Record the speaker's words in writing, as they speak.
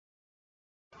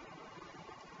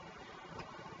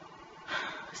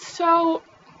So,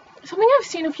 something I've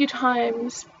seen a few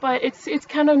times, but it's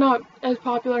kind of not as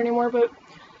popular anymore, but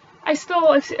I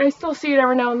still see it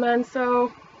every now and then,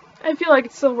 so I feel like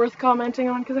it's still worth commenting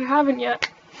on because I haven't yet,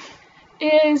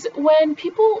 is when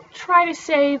people try to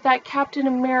say that Captain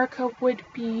America would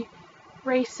be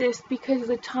racist because of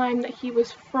the time that he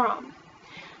was from.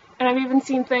 And I've even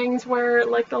seen things where,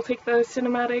 like, they'll take the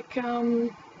cinematic,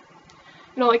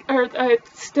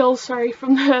 stills,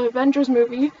 from the Avengers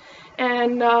movie,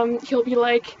 and he'll be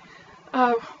like,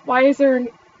 why is there an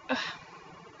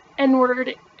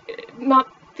N-word, not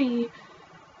the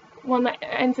one that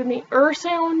ends in the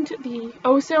sound, the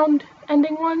O sound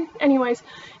ending one? Anyways,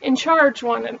 in charge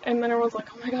one, and then everyone's like,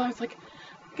 oh my god, it's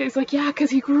like, yeah,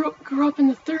 because he grew up in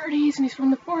the 30s and he's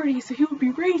from the 40s, so he would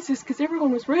be racist because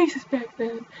everyone was racist back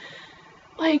then.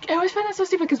 Like, I always find that so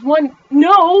stupid because, one,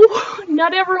 no,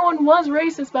 not everyone was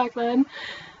racist back then.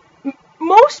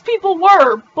 Most people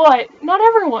were, but not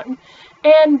everyone.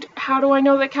 And how do I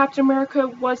know that Captain America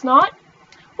was not?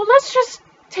 Well, let's just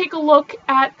take a look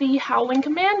at the Howling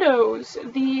Commandos,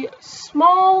 the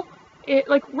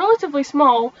relatively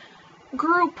small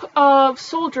group of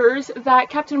soldiers that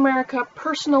Captain America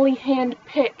personally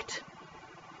handpicked.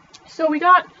 So we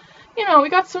got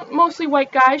some mostly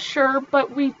white guys, sure,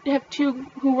 but we have two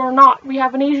who are not. We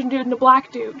have an Asian dude and a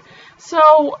black dude.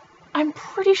 So I'm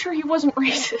pretty sure he wasn't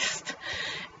racist.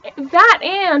 That,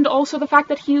 and also the fact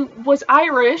that he was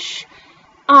Irish.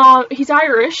 He's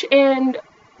Irish, and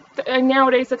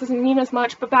nowadays that doesn't mean as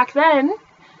much, but back then,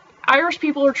 Irish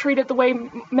people are treated the way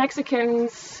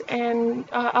Mexicans and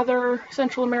other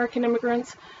Central American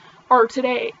immigrants are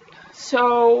today.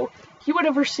 So he would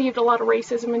have received a lot of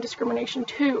racism and discrimination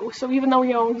too. So even though,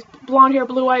 he's blonde-haired,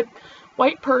 blue-eyed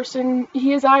white person,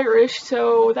 he is Irish,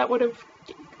 so that would have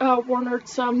warranted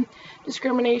some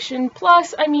discrimination.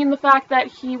 Plus, the fact that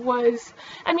he was,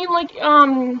 how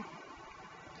am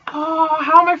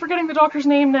I forgetting the doctor's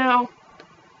name now?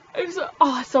 It's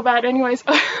so bad. Anyways,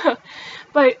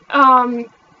 but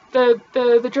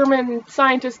the German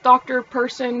scientist, doctor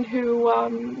person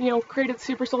who created the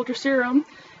super soldier serum.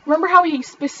 Remember how he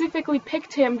specifically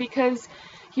picked him because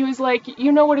he was like,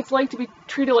 you know what it's like to be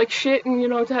treated like shit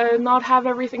and to not have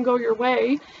everything go your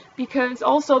way. Because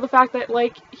also the fact that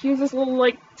he was this little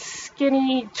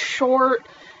skinny, short,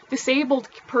 disabled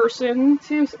person.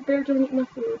 See, Bear, don't eat my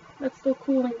food. That's still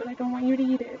cooling, but I don't want you to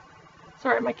eat it.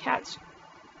 Sorry, my cat's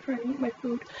trying to eat my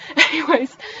food.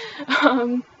 Anyways,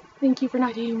 thank you for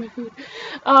not eating my food.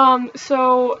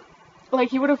 So,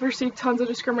 he would have received tons of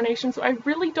discrimination, so I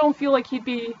really don't feel like he'd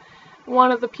be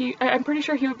one of the people. I'm pretty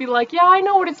sure he would be like, yeah, I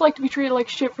know what it's like to be treated like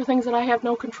shit for things that I have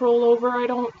no control over.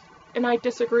 I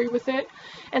disagree with it.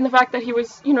 And the fact that he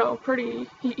was, he's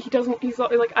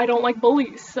like, I don't like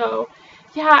bullies. So,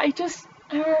 yeah, I don't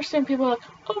understand people like,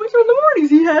 oh, he's from the 40s,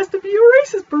 he has to be a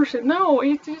racist person. No,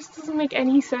 it just doesn't make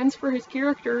any sense for his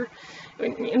character.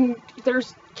 And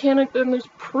there's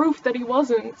proof that he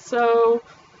wasn't. So,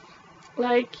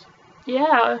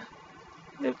 yeah,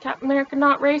 Captain America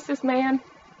not racist, man.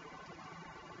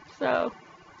 So,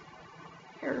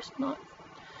 here's not.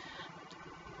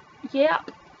 Yeah.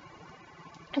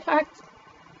 In fact,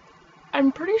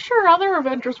 I'm pretty sure other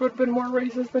Avengers would have been more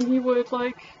racist than he would,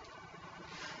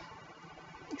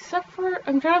 except for,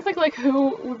 I'm trying to think,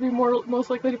 who would be most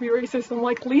likely to be racist, and,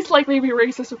 least likely to be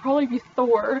racist would probably be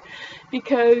Thor,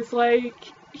 because,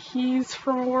 he's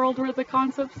from a world where the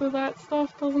concepts of that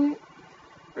stuff doesn't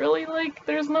really,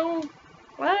 there's no,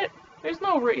 what? There's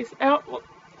no race,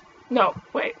 no,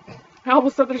 wait, I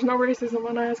almost said there's no racism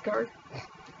on Asgard.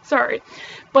 Sorry,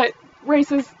 but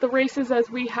the races as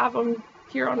we have them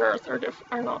here on Earth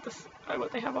are not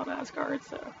what they have on Asgard,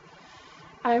 so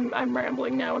I'm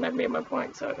rambling now and I've made my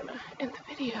point, so I'm gonna end the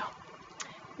video.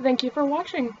 Thank you for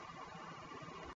watching.